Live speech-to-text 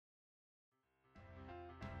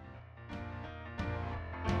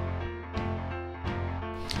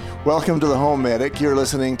Welcome to the HomeMedic. You're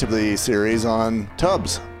listening to the series on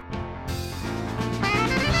tubs.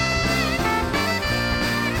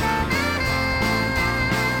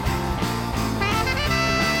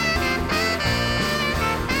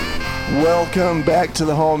 Welcome back to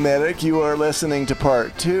the HomeMedic. You are listening to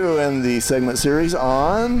part 2 in the segment series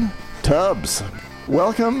on tubs.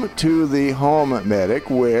 Welcome to the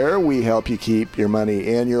HomeMedic, where we help you keep your money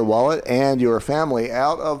in your wallet and your family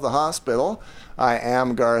out of the hospital. I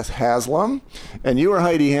am Garth Haslam, and you are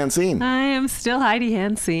Heidi Hansine. I am still Heidi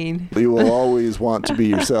Hansine. You will always want to be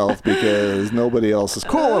yourself because nobody else is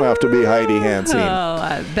cool enough to be Heidi Hansine.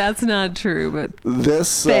 Oh, that's not true, but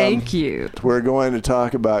this, thank you. We're going to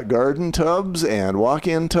talk about garden tubs and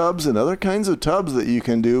walk-in tubs and other kinds of tubs that you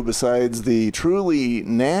can do besides the truly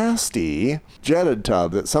nasty jetted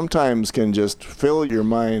tub that sometimes can just fill your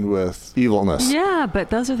mind with evilness. Yeah, but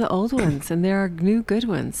those are the old ones, and there are new good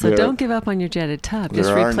ones. So don't give up on your jetted tub. Just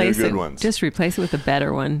replace it. Just replace it with a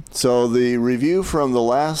better one. So the review from the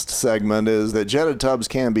last segment is that jetted tubs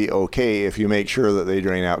can be okay if you make sure that they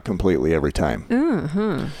drain out completely every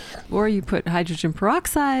time. Or you put hydrogen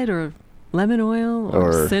peroxide or lemon oil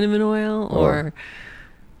or cinnamon oil or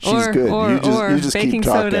she's good. You just baking keep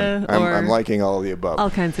talking. soda. I'm liking all of the above. All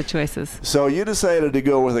kinds of choices. So you decided to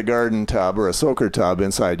go with a garden tub or a soaker tub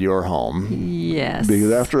inside your home. Yes.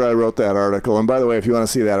 Because after I wrote that article, and by the way, if you want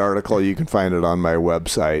to see that article, you can find it on my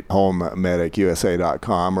website,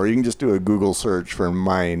 HomeMedicUSA.com, or you can just do a Google search for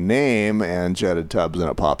my name and jetted tubs, and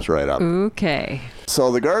it pops right up. Okay.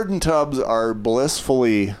 So the garden tubs are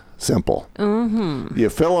blissfully simple. You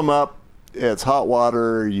fill them up. It's hot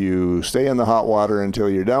water. You stay in the hot water until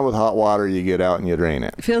you're done with hot water. You get out and you drain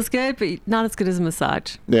it. Feels good, but not as good as a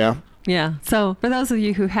massage. Yeah. Yeah. So for those of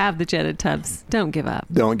you who have the jetted tubs, don't give up.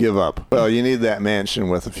 Don't give up. Well, you need that mansion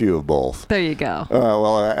with a few of both. There you go.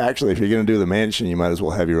 Well, actually, if you're going to do the mansion, you might as well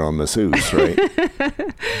have your own masseuse, right?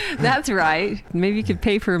 That's right. Maybe you could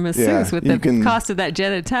pay for a masseuse with the cost of that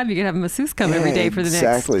jetted tub. You could have a masseuse come every day for the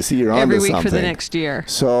next See, you're every onto week something. for the next year.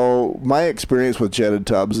 So my experience with jetted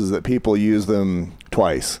tubs is that people use them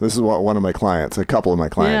twice. This is what one of my clients, a couple of my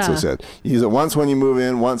clients have said. Use it once when you move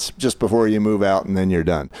in, once just before you move out, and then you're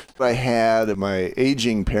done. I had my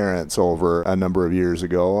aging parents over a number of years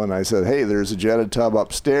ago, and I said, hey, there's a jetted tub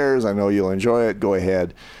upstairs. I know you'll enjoy it. Go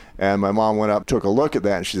ahead. And my mom went up, took a look at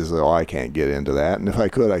that, and she says, oh, I can't get into that. And if I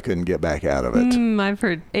could, I couldn't get back out of it. I've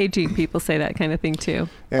heard aging people say that kind of thing, too.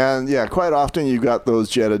 And, yeah, quite often you've got those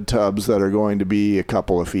jetted tubs that are going to be a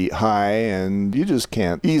couple of feet high, and you just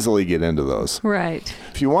can't easily get into those. Right.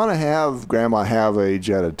 If you want to have Grandma have a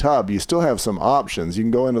jetted tub, you still have some options. You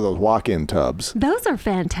can go into those walk-in tubs. Those are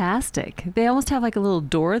fantastic. They almost have like a little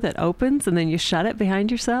door that opens, and then you shut it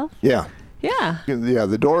behind yourself. Yeah. Yeah. Yeah,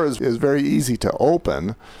 the door is very easy to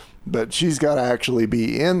open. But she's got to actually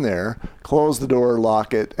be in there, close the door,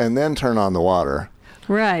 lock it, and then turn on the water.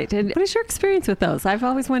 Right. And what is your experience with those? I've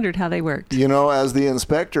always wondered how they worked. You know, as the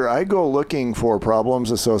inspector, I go looking for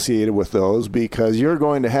problems associated with those because you're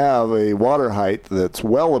going to have a water height that's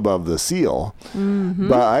well above the seal.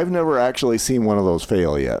 But I've never actually seen one of those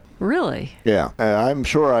fail yet. Really? Yeah. I'm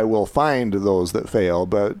sure I will find those that fail,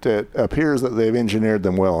 but it appears that they've engineered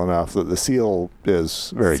them well enough that the seal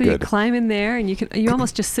is very good. So you climb in there, and you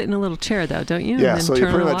almost just sit in a little chair, though, don't you? Yeah, and so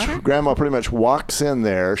Grandma pretty much walks in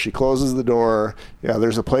there. She closes the door. Yeah,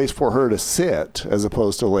 there's a place for her to sit as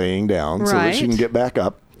opposed to laying down so that she can get back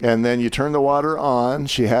up. And then you turn the water on.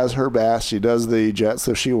 She has her bath. She does the jets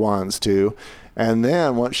if she wants to. And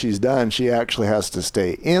then once she's done, she actually has to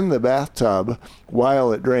stay in the bathtub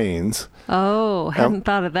while it drains. Oh, hadn't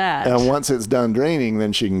thought of that. And once it's done draining,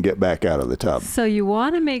 then she can get back out of the tub. So you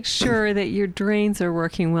want to make sure that your drains are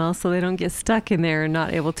working well so they don't get stuck in there and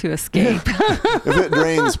not able to escape. If it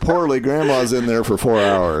drains poorly, Grandma's in there for 4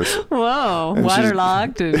 hours. Whoa, and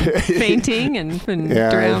waterlogged and fainting and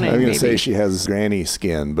drowning. I'm going to say she has granny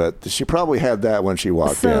skin, but she probably had that when she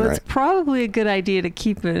walked in, right? So it's probably a good idea to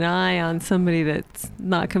keep an eye on somebody that's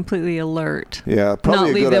not completely alert. Yeah,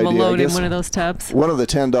 probably not leave a good them idea. alone in one of those tubs. One of the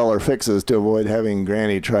 $10 fixes to avoid having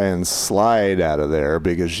Granny try and slide out of there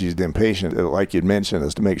because she's impatient, like you'd mentioned,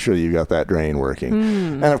 is to make sure you got that drain working.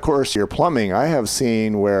 And of course, your plumbing, I have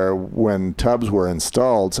seen where when tubs were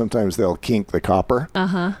installed, sometimes they'll kink the copper.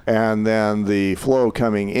 And then the flow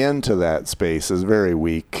coming into that space is very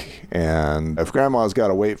weak. And if Grandma's got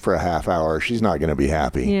to wait for a half hour, she's not going to be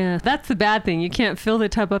happy. Yeah, that's the bad thing. You can't fill the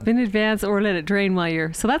tub up in advance or let it drain while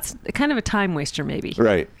you're... So that's kind of a time waster, maybe.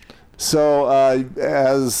 Right. So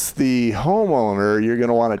as the homeowner, you're going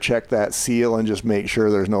to want to check that seal and just make sure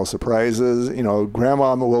there's no surprises.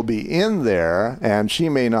 Grandma will be in there and she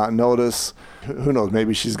may not notice. Who knows?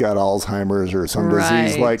 Maybe she's got Alzheimer's or some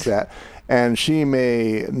disease like that. And she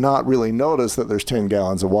may not really notice that there's 10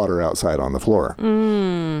 gallons of water outside on the floor.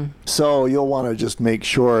 So you'll want to just make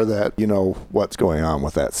sure that you know what's going on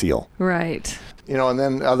with that seal. Right. And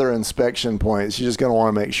then other inspection points, you're just going to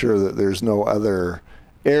want to make sure that there's no other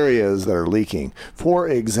areas that are leaking. For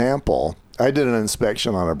example, I did an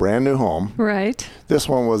inspection on a brand new home. Right. This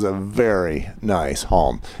one was a very nice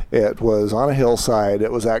home. It was on a hillside.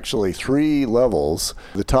 It was actually 3 levels.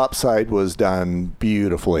 The top side was done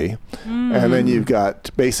beautifully. And then you've got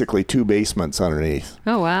basically 2 basements underneath.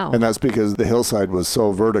 Oh, wow. And that's because the hillside was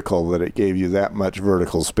so vertical that it gave you that much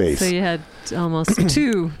vertical space. So you had almost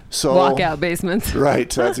 2 walkout basements. Right.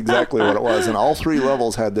 That's exactly what it was. And all 3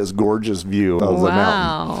 levels had this gorgeous view of the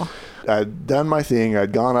mountain. I'd done my thing.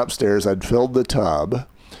 I'd gone upstairs. I'd filled the tub,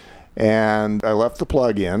 and I left the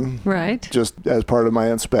plug in. Right. Just as part of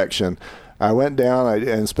my inspection. I went down. I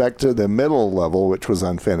inspected the middle level, which was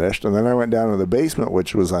unfinished, and then I went down to the basement,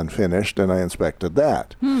 which was unfinished, and I inspected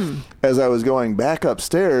that. As I was going back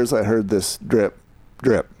upstairs, I heard this drip,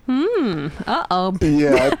 drip. Uh-oh.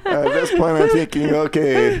 Yeah, at this point I'm thinking,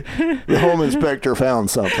 okay, the home inspector found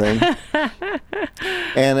something.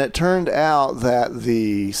 And it turned out that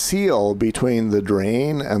the seal between the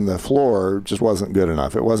drain and the floor just wasn't good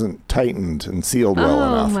enough. It wasn't tightened and sealed well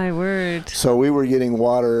enough. Oh, my word. So we were getting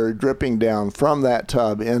water dripping down from that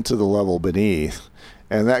tub into the level beneath.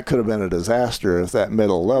 And that could have been a disaster if that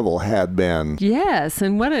middle level had been. Yes,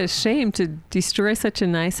 and what a shame to destroy such a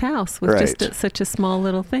nice house with just such a small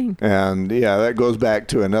little thing. And yeah, that goes back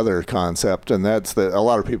to another concept, and that's that a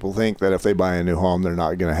lot of people think that if they buy a new home, they're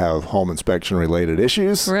not going to have home inspection related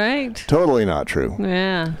issues. Right. Totally not true.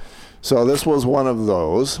 Yeah. So this was one of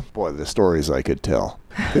those. Boy, the stories I could tell.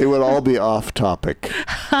 They would all be off topic.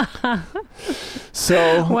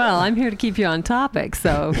 Well, I'm here to keep you on topic,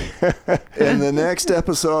 so. In the next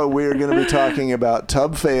episode, we're going to be talking about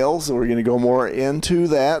tub fails. We're going to go more into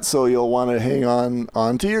that, so you'll want to hang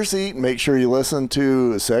onto your seat and make sure you listen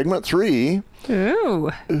to segment 3.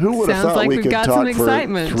 Ooh. Who would have thought like we could talk for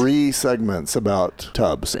excitement. 3 segments about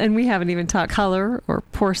tubs? And we haven't even talked color or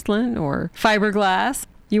porcelain or fiberglass.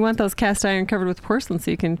 You want those cast iron covered with porcelain so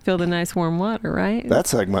you can feel the nice warm water, right?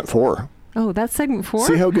 That's segment 4. Oh, that's segment 4?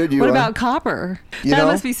 See how good you are? What about copper? That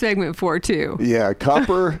must be segment 4, too. Yeah,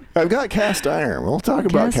 copper. I've got cast iron. We'll talk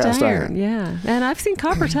about cast iron. Yeah. And I've seen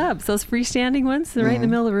copper tubs, those freestanding ones, they're right in the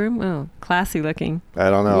middle of the room. Oh, classy looking. I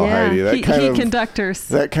don't know, Heidi. Heat conductors.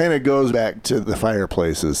 That kind of goes back to the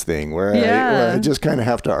fireplaces thing where I just kind of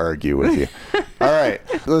have to argue with you. All right.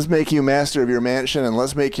 Let's make you master of your mansion, and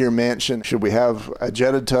let's make your mansion. Should we have a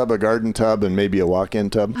jetted tub, a garden tub, and maybe a walk-in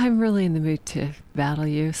tub? I'm really in the mood to battle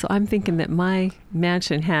you. So I'm thinking that my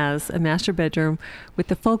mansion has a master bedroom with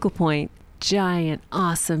the focal point, giant,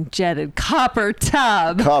 awesome, jetted copper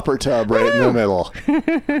tub. Copper tub right in the middle.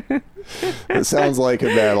 It sounds like a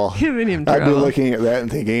battle. I'd be looking at that and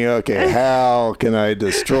thinking, okay, how can I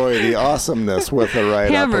destroy the awesomeness with a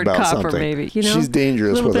write-up about copper, something? Maybe, She's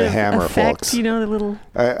dangerous with a hammer, effect, folks. The little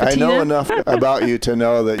I know enough about you to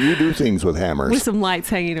know that you do things with hammers. With some lights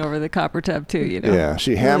hanging over the copper tub, too, Yeah,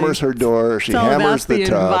 she hammers her door. She hammers the tubs.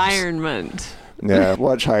 It's all about the environment. Yeah,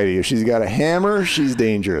 watch Heidi. If she's got a hammer, she's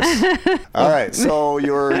dangerous. All right, so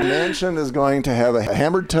your mansion is going to have a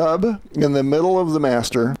hammered tub in the middle of the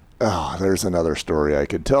master. Oh, there's another story I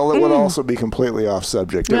could tell that would also be completely off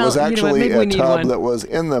subject. Well, it was actually a tub that was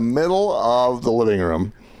in the middle of the living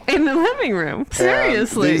room. In the living room?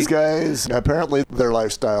 Seriously? And these guys, apparently their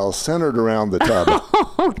lifestyle is centered around the tub.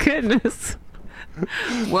 Oh, goodness.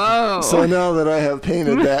 Whoa. So now that I have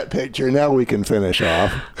painted that picture, now we can finish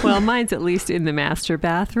off. Well, mine's at least in the master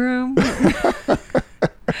bathroom.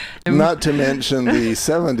 Not to mention the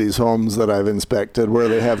 70s homes that I've inspected where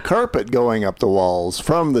they have carpet going up the walls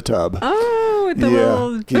from the tub. Oh, with the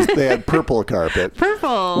little... They had purple carpet.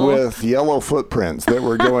 Purple. With yellow footprints that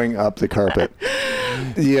were going up the carpet.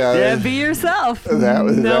 Yeah, be yourself.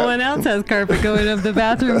 No one else has carpet going up the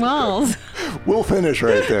bathroom walls. We'll finish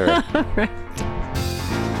right there. All right.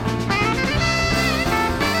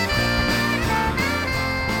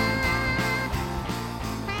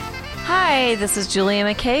 Hi, Hi, this is Julia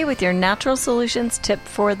McKay with your Natural Solutions tip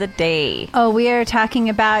for the day. Oh, we are talking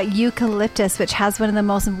about eucalyptus, which has one of the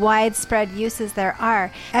most widespread uses there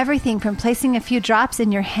are. Everything from placing a few drops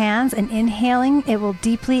in your hands and inhaling, it will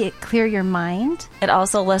deeply clear your mind. It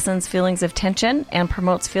also lessens feelings of tension and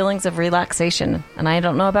promotes feelings of relaxation. And I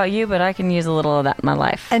don't know about you, but I can use a little of that in my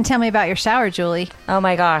life. And tell me about your shower, Julie. Oh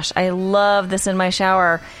my gosh, I love this in my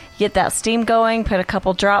shower. Get that steam going, put a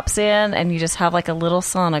couple drops in, and you just have like a little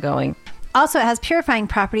sauna going. Also, it has purifying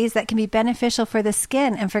properties that can be beneficial for the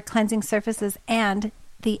skin and for cleansing surfaces and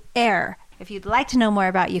the air. If you'd like to know more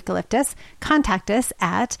about eucalyptus, contact us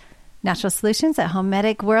at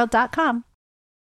naturalsolutions@homemedicworld.com.